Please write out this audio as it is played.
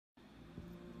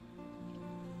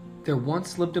There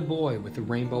once lived a boy with a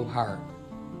rainbow heart.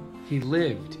 He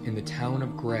lived in the town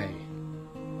of Gray.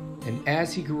 And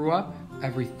as he grew up,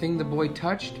 everything the boy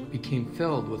touched became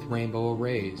filled with rainbow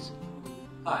arrays.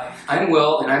 Hi, I'm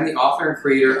Will, and I'm the author and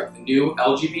creator of the new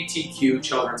LGBTQ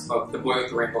children's book, The Boy with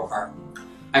the Rainbow Heart.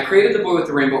 I created The Boy with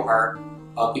the Rainbow Heart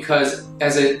because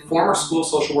as a former school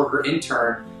social worker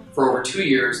intern for over 2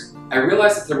 years, I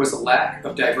realized that there was a lack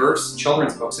of diverse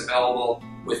children's books available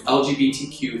with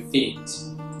LGBTQ themes.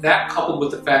 That, coupled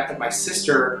with the fact that my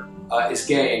sister is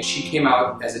gay and she came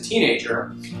out as a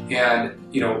teenager, and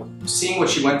seeing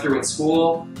what she went through in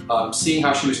school, seeing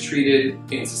how she was treated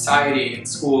in society, in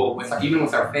school, even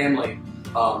with our family,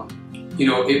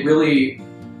 it really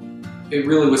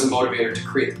was a motivator to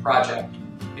create the project.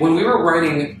 When we were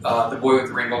writing The Boy with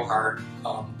the Rainbow Heart,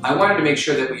 I wanted to make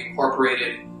sure that we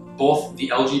incorporated both the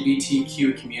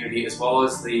LGBTQ community as well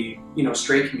as the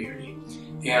straight community.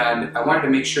 And I wanted to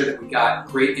make sure that we got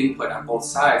great input on both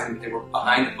sides and that they were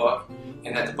behind the book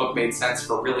and that the book made sense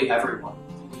for really everyone.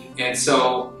 And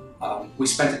so we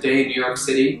spent a day in New York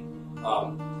City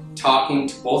talking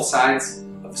to both sides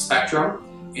of the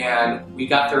spectrum, and we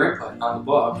got their input on the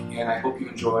book, and I hope you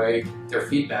enjoy their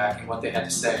feedback and what they had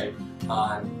to say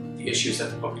on the issues that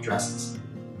the book addresses.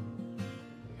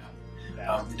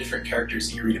 The different characters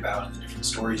that you read about and the different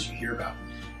stories you hear about.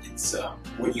 It's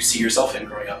what you see yourself in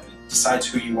growing up. It decides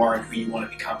who you are and who you want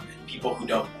to become. And people who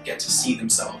don't get to see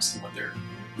themselves in what they're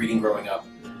reading growing up,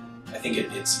 I think it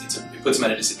puts them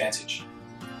at a disadvantage.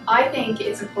 I think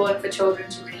it's important for children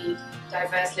to read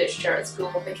diverse literature at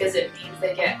school because it means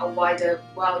they get a wider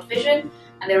world vision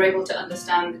and they're able to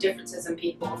understand the differences in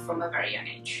people from a very young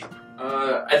age.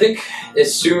 I think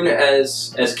as soon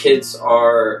as kids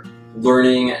are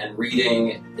learning and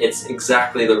reading, it's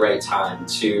exactly the right time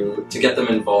to get them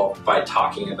involved by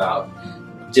talking about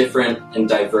different and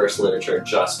diverse literature,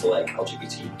 just like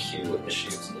LGBTQ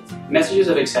issues. Messages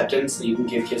of acceptance that you can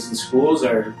give kids in schools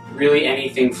are really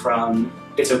anything from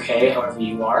it's okay however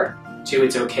you are to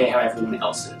it's okay how everyone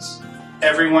else is.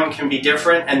 Everyone can be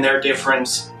different and their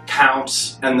difference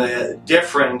counts, and the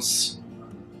difference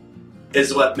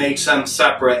is what makes them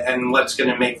separate and what's going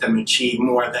to make them achieve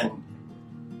more than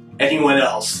anyone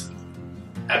else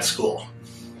at school.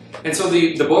 And so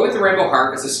the Boy with the Rainbow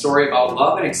Heart is a story about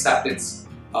love and acceptance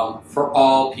for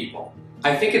all people.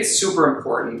 I think it's super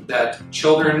important that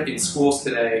children in schools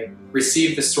today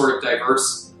receive this sort of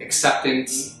diverse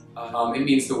acceptance. It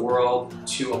means the world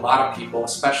to a lot of people,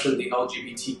 especially the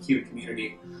LGBTQ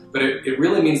community, but it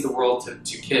really means the world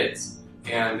to kids.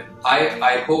 And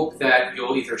I hope that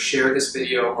you'll either share this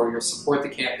video or you'll support the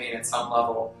campaign at some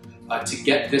level to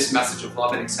get this message of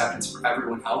love and acceptance for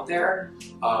everyone out there,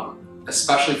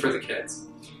 especially for the kids.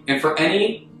 And for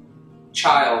any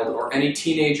child or any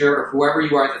teenager or whoever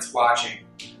you are that's watching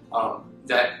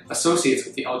that associates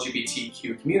with the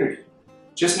LGBTQ community,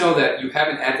 just know that you have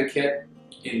an advocate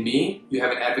in me, you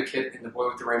have an advocate in The Boy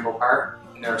with the Rainbow Heart,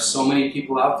 and there are so many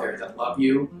people out there that love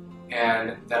you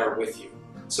and that are with you.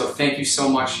 So thank you so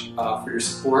much for your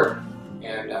support,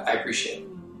 and I appreciate it.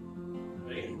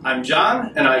 I'm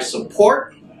John, and I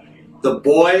support The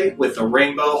Boy with the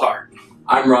Rainbow Heart.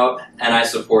 I'm Rob, and I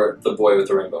support The Boy with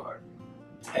the Rainbow Heart.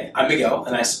 Hey, I'm Miguel,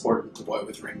 and I support The Boy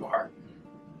with the Rainbow Heart.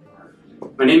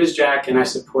 My name is Jack and I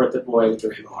support The Boy with the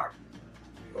Rainbow Heart.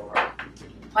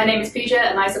 My name is Pooja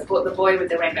and I support The Boy with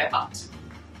the Rainbow Heart.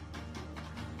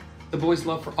 The boy's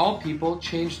love for all people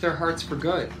changed their hearts for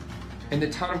good, and the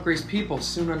town of Gray's people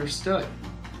soon understood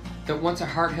that once a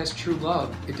heart has true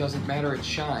love, it doesn't matter its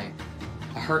shine.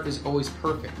 A heart is always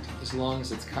perfect as long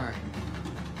as it's kind.